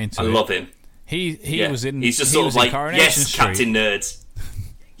talking a guy into. I love him. He was in. He's just sort of like, yes, Street. Captain Nerds.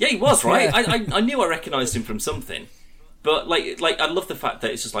 Yeah, he was right. I knew I recognised him from something, but like I love the fact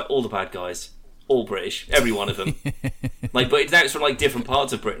that it's just like all the bad guys, all British, every one of them. Like, but now it's from like different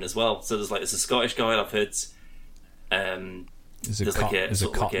parts of Britain as well. So there's a Scottish guy I've heard. There's a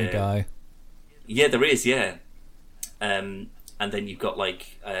Cockney guy. Yeah, there is. Yeah, and then you've got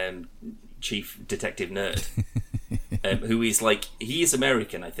like Chief Detective Nerd, who is like he is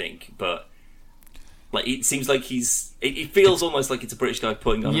American, I think, but like it seems like it feels almost like it's a British guy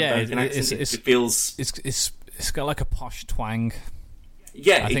putting on an American accent. It feels it's got like a posh twang.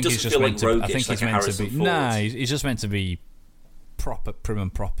 Yeah, it doesn't feel like roguish. I think he's meant to be. Nah, he's just meant to be proper, prim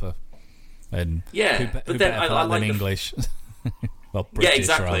and proper. And yeah, but then I like English. Well, British, yeah,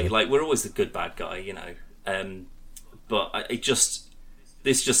 exactly. Rather. Like we're always the good bad guy, you know. But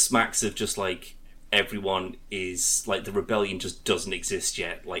this just smacks of just like everyone is like the rebellion just doesn't exist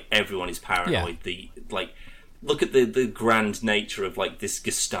yet. Like everyone is paranoid. Yeah. Look at the grand nature of like this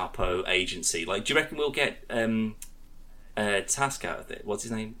Gestapo agency. Like, do you reckon we'll get Task out of it? What's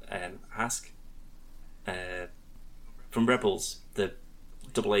his name? Hask from Rebels, the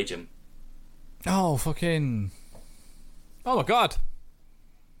double agent. Oh fucking! Oh my god!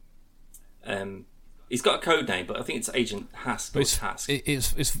 He's got a code name, but I think it's Agent Hask.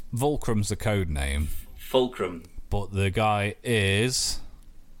 It's Fulcrum's the code name. Fulcrum. But the guy is.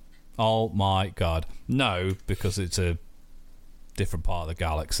 Oh my god! No, because it's a different part of the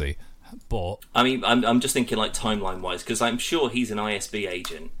galaxy. But I mean, I'm just thinking like timeline wise, because I'm sure he's an ISB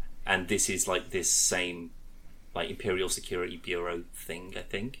agent, and this is like this same like Imperial Security Bureau thing. I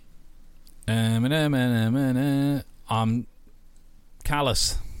think.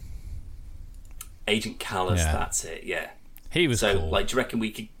 Callus. Agent Callus, yeah. That's it. Yeah, he was so cool. Like, do you reckon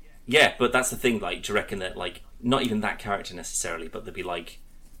we could? Yeah, but that's the thing. Like, do you reckon that like not even that character necessarily, but there'd be like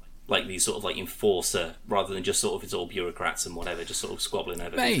these sort of like enforcer rather than just sort of it's all bureaucrats and whatever, just sort of squabbling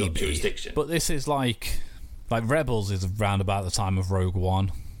over who's got jurisdiction. But this is like Rebels is around about the time of Rogue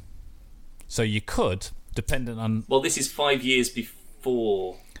One, so you could, depending on. Well, this is 5 years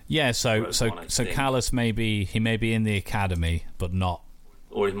before. Yeah, so Callus may be in the academy, but not.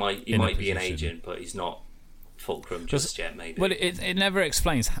 Or he might be an agent, but he's not Fulcrum just yet. Maybe. Well, it never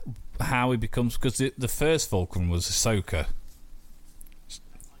explains how he becomes, because the first Fulcrum was Ahsoka.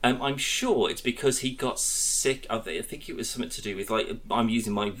 I'm sure it's because he got sick. I think it was something to do with like I'm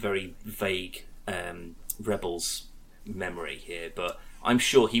using my very vague Rebels memory here, but I'm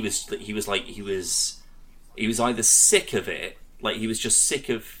sure he was either sick of it, like he was just sick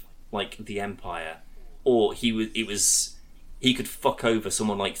of like the Empire, or he could fuck over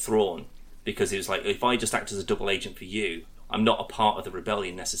someone like Thrawn, because he was like, if I just act as a double agent for you, I'm not a part of the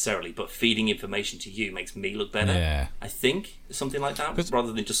rebellion necessarily, but feeding information to you makes me look better. Yeah. I think something like that,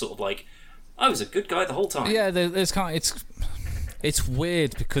 rather than just sort of like, I was a good guy the whole time. Yeah, there's kind of, it's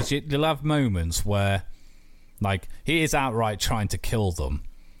weird because you'll have moments where, like, he is outright trying to kill them,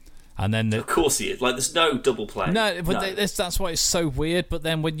 and then of course he is. Like, there's no double play. No, but that's why it's so weird. But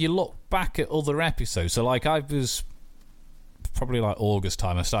then when you look back at other episodes, so like I was probably like August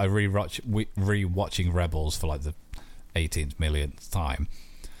time, I started re-watching Rebels for like the 18th millionth time,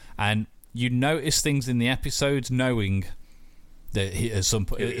 and you notice things in the episodes, knowing that at some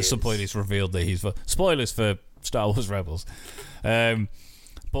point it's revealed that he's spoilers for Star Wars Rebels,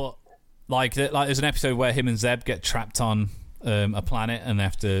 but like there's an episode where him and Zeb get trapped on a planet, and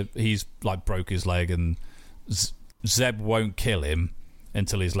after he's like broke his leg, and Zeb won't kill him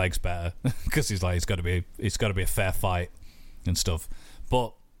until his leg's better, because he's like it's got to be a fair fight and stuff,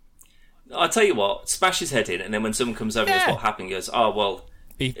 but. I'll tell you what, smash his head in, and then when someone comes over and goes, what happened? He goes, oh, well,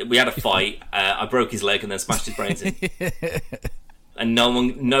 we had a fight, I broke his leg and then smashed his brains in. And no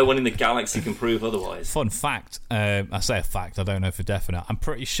one in the galaxy can prove otherwise. Fun fact, I say a fact, I don't know for definite, I'm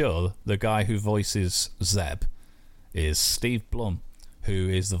pretty sure the guy who voices Zeb is Steve Blum, who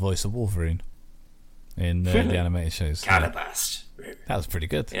is the voice of Wolverine in the animated shows. Calabast. That was pretty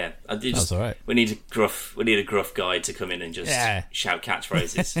good. Yeah, that was all right. We need a gruff guy to come in and just shout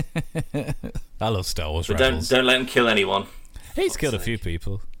catchphrases. I love Star Wars. But Rebels. don't let him kill anyone. He's killed a few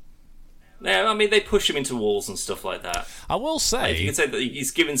people. Yeah, I mean they push him into walls and stuff like that. I will say, like, you can say that he's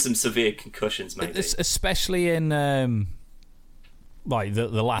given some severe concussions, maybe. Especially in like the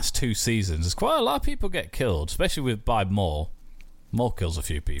last 2 seasons, there's quite a lot of people get killed, especially by Maul. Maul kills a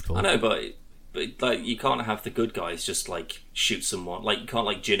few people. I know, but like you can't have the good guys just like shoot someone. Like you can't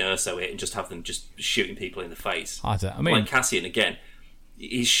like Jyn Erso it and just have them just shooting people in the face. I mean, like Cassian again,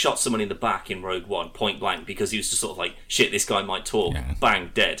 he shot someone in the back in Rogue One point blank because he was just sort of like, shit, this guy might talk. Yeah.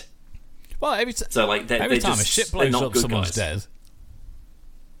 Bang, dead. Well, every time just, a ship blows up, someone's dead.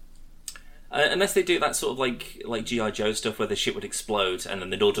 Unless they do that sort of like G.I. Joe stuff where the ship would explode and then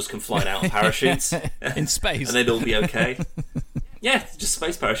they'd all just come flying out on parachutes in space, and they'd all be okay. Yeah, just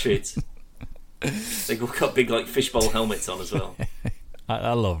space parachutes. They've all got big like fishbowl helmets on as well.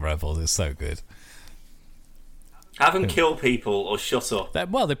 I love Rebels. It's so good. Have them kill people or shut up. They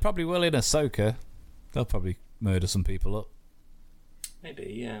probably will in Ahsoka. They'll probably murder some people up.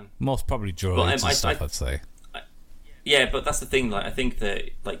 Maybe, yeah. Most probably droids and stuff, I'd say. Yeah, but that's the thing. Like, I think that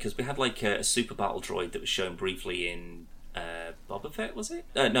because we had like a super battle droid that was shown briefly in Boba Fett, was it?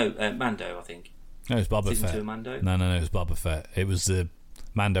 No, Mando, I think. No, it was Boba Season Fett. 2 Mando. No, it was Boba Fett. It was the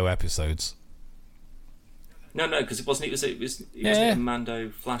Mando episodes. No, because it wasn't. It was a Mando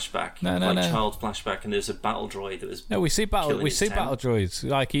flashback, child flashback, and there's a battle droid that was. No, we see battle droids.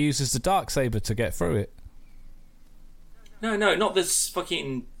 Like he uses the Darksaber to get through it. No, not this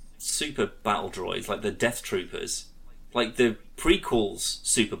fucking super battle droids like the Death Troopers, like the prequels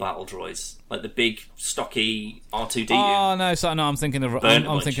super battle droids, like the big stocky R2D2. Oh no, I'm thinking of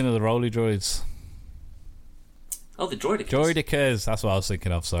the Roly droids. Oh, the Droidicas. Droidicas, that's what I was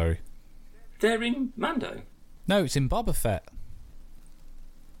thinking of. Sorry. They're in Mando. No, it's in Boba Fett.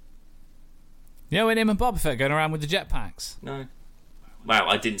 When him and Boba Fett going around with the jetpacks. No. Wow,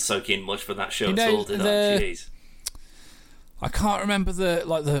 I didn't soak in much for that show at all, did I? Jeez. I can't remember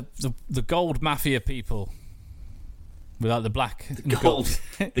the gold mafia people. With like the black... The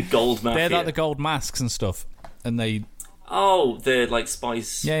gold mafia. They're like the gold masks and stuff. And they... Oh, they're like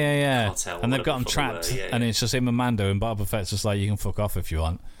spice... Yeah. Cartel, and they've got them trapped. And it's just him and Mando, and Boba Fett's just like, you can fuck off if you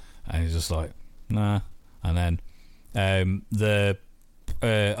want. And he's just like, nah. And then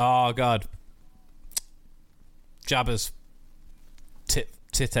oh god, Jabba's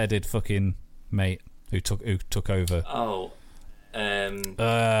tit-headed fucking mate who took over. Oh,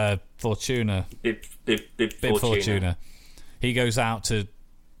 Fortuna. Bib Fortuna. He goes out to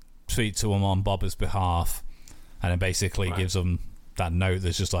speak to him on Boba's behalf, and then basically gives him that note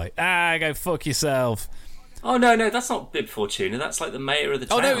that's just like, go fuck yourself. Oh no, that's not Bib Fortuna. That's like the mayor of the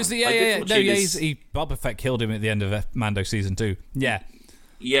town. Oh no, it was the Boba Fett killed him at the end of Mando season 2. Yeah,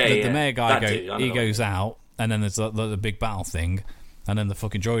 the mayor guy goes out, and then there's the big battle thing, and then the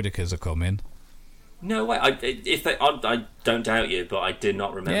fucking droidicas are coming. No way. I don't doubt you, but I did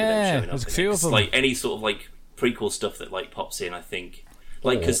not remember them showing up. There's a few of them. Like any sort of like prequel stuff that like pops in. I think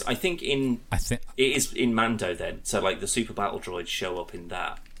because I think it is in Mando then. So like the super battle droids show up in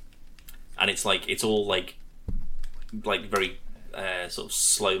that, and it's like it's all like very sort of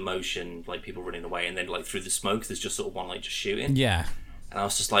slow motion, like people running away, and then like through the smoke there's just sort of one like just shooting. Yeah. And I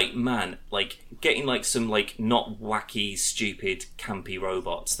was just like, man, like getting like some like not wacky, stupid, campy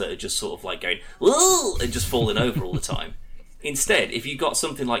robots that are just sort of like going whoa and just falling over all the time. Instead, if you got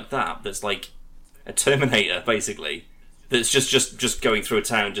something like that that's like a Terminator basically, that's just going through a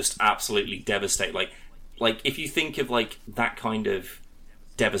town, just absolutely devastate. Like if you think of like that kind of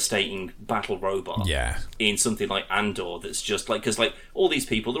devastating battle robot in something like Andor, that's just like, because like all these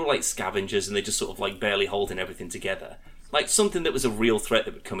people, they're all like scavengers and they're just sort of like barely holding everything together. Like something that was a real threat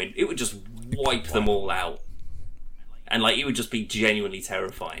that would come in, it would just wipe them all out, and like it would just be genuinely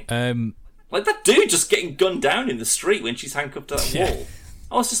terrifying. Like that dude just getting gunned down in the street when she's handcuffed to that wall.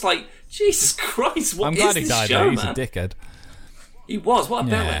 I was just like, Jesus Christ, what is this show, though. Man? He's a dickhead. He was, what a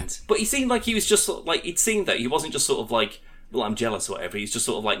bellend. But he seemed like he was just sort of like, it seemed that he wasn't just sort of like, well, I'm jealous or whatever. He's just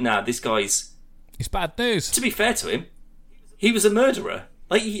sort of like, nah, this guy's... He's bad news. To be fair to him, he was a murderer.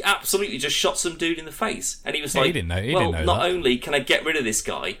 Like, he absolutely just shot some dude in the face. And he was like, he didn't know not only can I get rid of this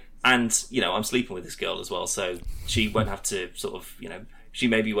guy, and, you know, I'm sleeping with this girl as well, so she won't have to sort of, you know, she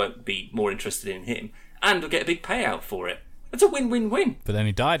maybe won't be more interested in him, and I'll get a big payout for it. It's a win-win-win. But then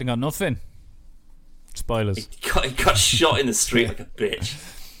he died and got nothing. Spoilers. He got shot in the street like a bitch.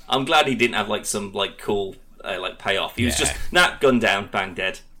 I'm glad he didn't have, like, some, like, cool, like, payoff. He was just, gun down, bang,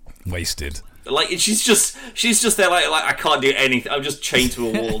 dead. Wasted. Like, she's just there like I can't do anything. I'm just chained to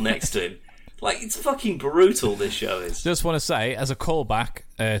a wall next to him. Like, it's fucking brutal, this show is. Just want to say, as a callback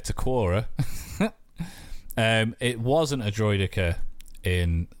to Quora, it wasn't a droidica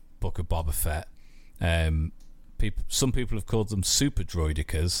in Book of Boba Fett. Some people have called them super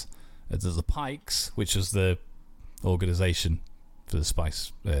droidicas. There's the Pikes, which was the organisation for the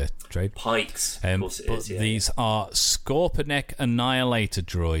spice trade. Pikes, of course it is, these are Scorpionic Annihilator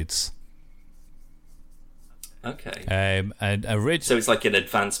droids. Okay. And so it's like an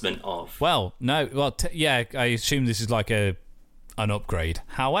advancement of... Well, no. Well, I assume this is like an upgrade.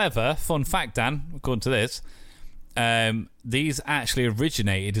 However, fun fact, Dan, according to this, these actually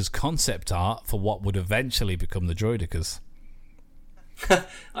originated as concept art for what would eventually become the droidicas.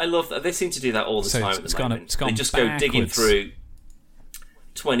 I love that. They seem to do that all the time at the moment. They just go digging through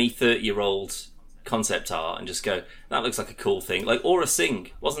 20, 30-year-old concept art and just go, that looks like a cool thing. Like Aura Singh.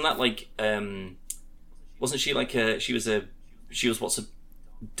 Wasn't that like... wasn't she like she was what's a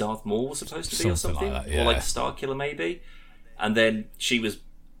Darth Maul was supposed to be, or something, like that, yeah. Or like Starkiller maybe. And then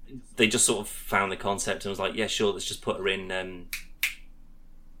they just sort of found the concept and was like, yeah, sure, let's just put her in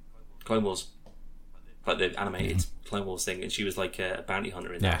Clone Wars, like the animated Clone Wars thing, and she was like a bounty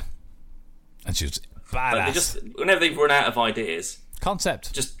hunter in that. And she was badass. Whenever they've run out of ideas,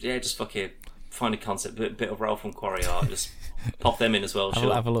 concept, just fuck it, find a concept, bit of Ralph and Quarry art, just pop them in as well.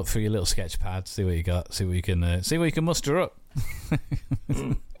 Sure. Have a look through your little sketch pad, see what you got, see what you can muster up.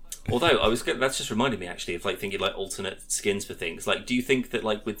 Although that's just reminded me actually of like thinking like alternate skins for things. Like, do you think that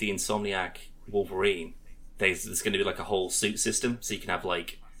like with the Insomniac Wolverine, there's going to be like a whole suit system, so you can have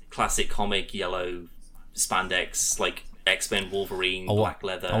like classic comic yellow spandex, like X-Men Wolverine black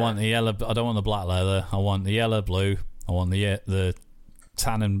leather. I want the yellow. I don't want the black leather. I want the yellow blue. I want the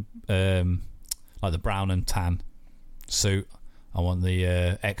tan and like the brown and tan suit. I want the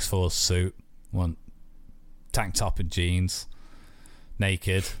X-Force suit. I want tank top and jeans,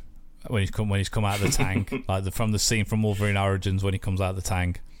 naked. When he's come out of the tank, like from the scene from Wolverine Origins when he comes out of the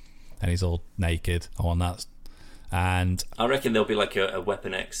tank and he's all naked. I want that. And I reckon there'll be like a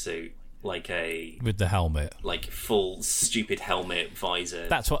Weapon X suit, like with the helmet, like full stupid helmet visor.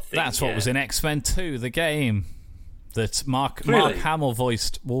 That's what was in X-Men 2, the game that Mark Hamill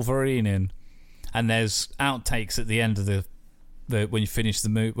voiced Wolverine in. And there's outtakes at the end of the when you finish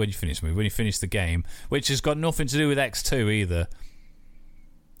the game, which has got nothing to do with X2 either.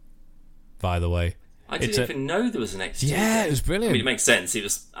 By the way, I didn't even know there was an X2 Yeah, game. It was brilliant. I mean, it makes sense. It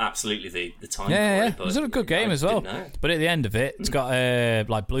was absolutely the time for it. It was a good game as well. But at the end of it, it's got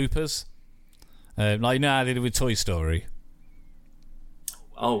like bloopers. Like, you know how they did with Toy Story?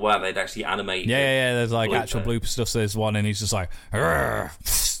 Oh, wow, they'd actually animate. Yeah, there's like actual blooper stuff. So there's one and he's just like,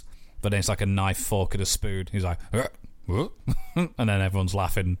 Argh! But then it's like a knife, fork, and a spoon. He's like, and then everyone's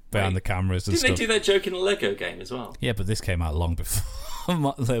laughing behind the cameras and stuff. Didn't they do that joke in a Lego game as well? Yeah, but this came out long before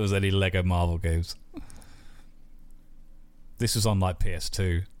there was any Lego Marvel games. This was on like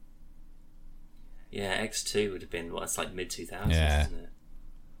PS2. Yeah, X2 would have been it's like mid 2000s, yeah. isn't it?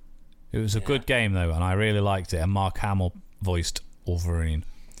 It was a good game though, and I really liked it. And Mark Hamill voiced Wolverine.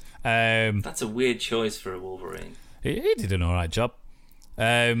 That's a weird choice for a Wolverine. He did an alright job.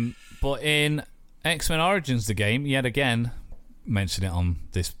 But in X-Men Origins, the game, yet again, mention it on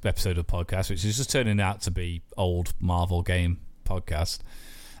this episode of the podcast, which is just turning out to be old Marvel game podcast.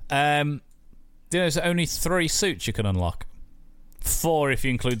 There's only 3 suits you can unlock. 4 if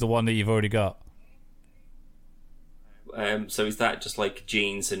you include the one that you've already got. So is that just like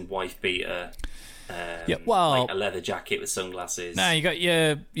jeans and wife beater? Like a leather jacket with sunglasses? No, you got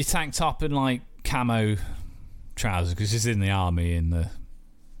your tank top and like camo trousers because he's in the army in the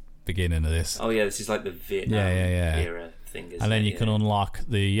beginning of this. Oh yeah, this is like the Vietnam era thing. Isn't and then it? you can unlock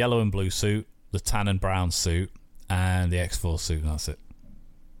the yellow and blue suit, the tan and brown suit, and the X-Force suit, and that's it.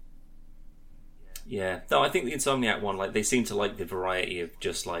 Yeah, no, I think the Insomniac one, like they seem to like the variety of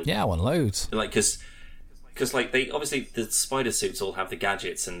just like I want loads. Like because like they obviously the spider suits all have the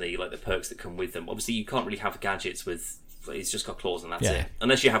gadgets and the like the perks that come with them. Obviously, you can't really have gadgets with it's just got claws and that's it,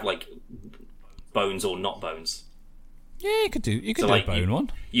 unless you have like bones or not bones. Yeah, you could do a bone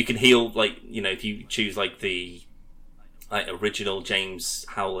one. You can heal like if you choose like the original James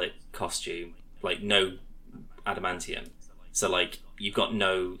Howlett costume, like no adamantium. So like you've got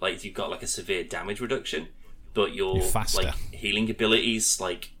like a severe damage reduction, but your like healing abilities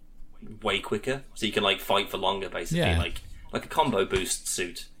like way quicker, so you can like fight for longer basically, like a combo boost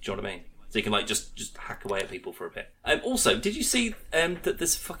suit. Do you know what I mean? So you can like just hack away at people for a bit. Also, did you see that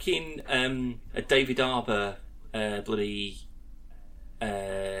there's fucking a David Harbour bloody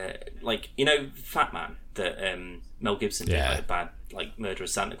like Fat Man that Mel Gibson did, like a bad like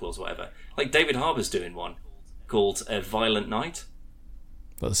murderous Santa Claus or whatever. Like David Harbour's doing one called Violent Night.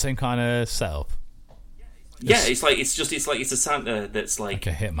 But the same kind of setup. It's a Santa that's like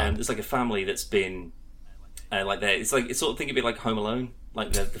a hitman. It's like a family that's been like there. It's sort of think of it like Home Alone,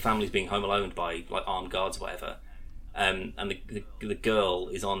 like the family's being home alone by like armed guards or whatever. And the girl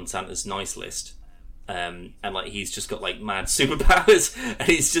is on Santa's nice list. And like he's just got like mad superpowers, and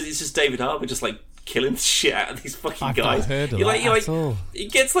it's just David Harbour just like killing the shit out of these fucking guys. I've not heard of that at all. He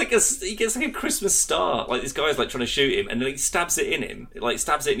gets like a Christmas star. Like this guy's like trying to shoot him, and then he stabs it in him, like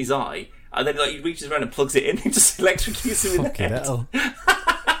stabs it in his eye, and then like he reaches around and plugs it in and just electrocutes him in the head.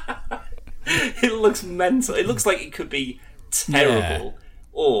 It looks mental. It looks like it could be terrible,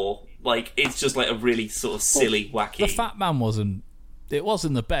 or like it's just like a really sort of silly, wacky. The Fat Man wasn't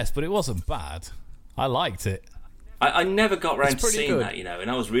the best, but it wasn't bad. I liked it. I never got around to seeing that,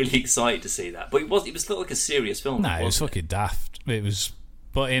 and I was really excited to see that. But it was like a serious film. No, it was fucking daft. It was,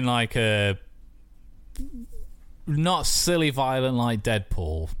 but in like a not silly violent like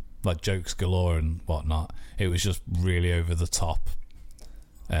Deadpool, like jokes galore and whatnot. It was just really over the top.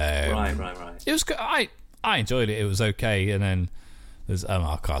 Right. It was good. I enjoyed it. It was okay. And then there's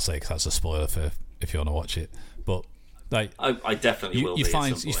I can't say because that's a spoiler for if you want to watch it. But like I definitely will. You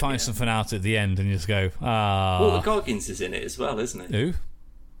find something out at the end and you just go, Walter Goggins is in it as well, isn't he? Who?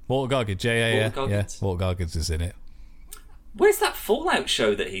 Walter Goggins. Yeah. Walter Goggins is in it. Where's that Fallout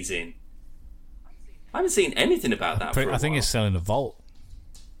show that he's in? I haven't seen anything about that. I think it's selling a vault.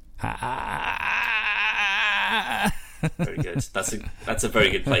 Very good. That's a very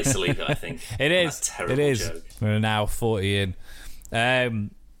good place to leave it, I think. It is. Terrible it is. Joke. We're now 40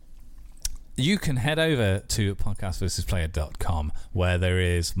 in. You can head over to podcastversusplayer.com where there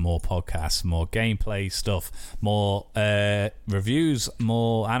is more podcasts, more gameplay stuff, more reviews,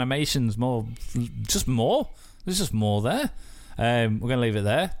 more animations, more. There's just more there. We're going to leave it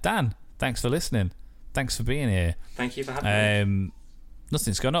there. Dan, thanks for listening. Thanks for being here. Thank you for having me.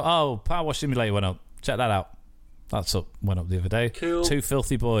 Nothing's gone up. Oh, Power Wash Simulator went up. Check that out. That's up. Went up the other day. Cool. 2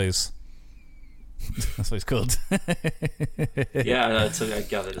 filthy boys. That's what it's called. Yeah, I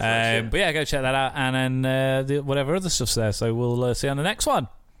gathered as well. But yeah, go check that out. And then whatever other stuff's there. So we'll see you on the next one.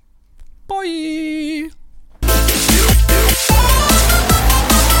 Bye.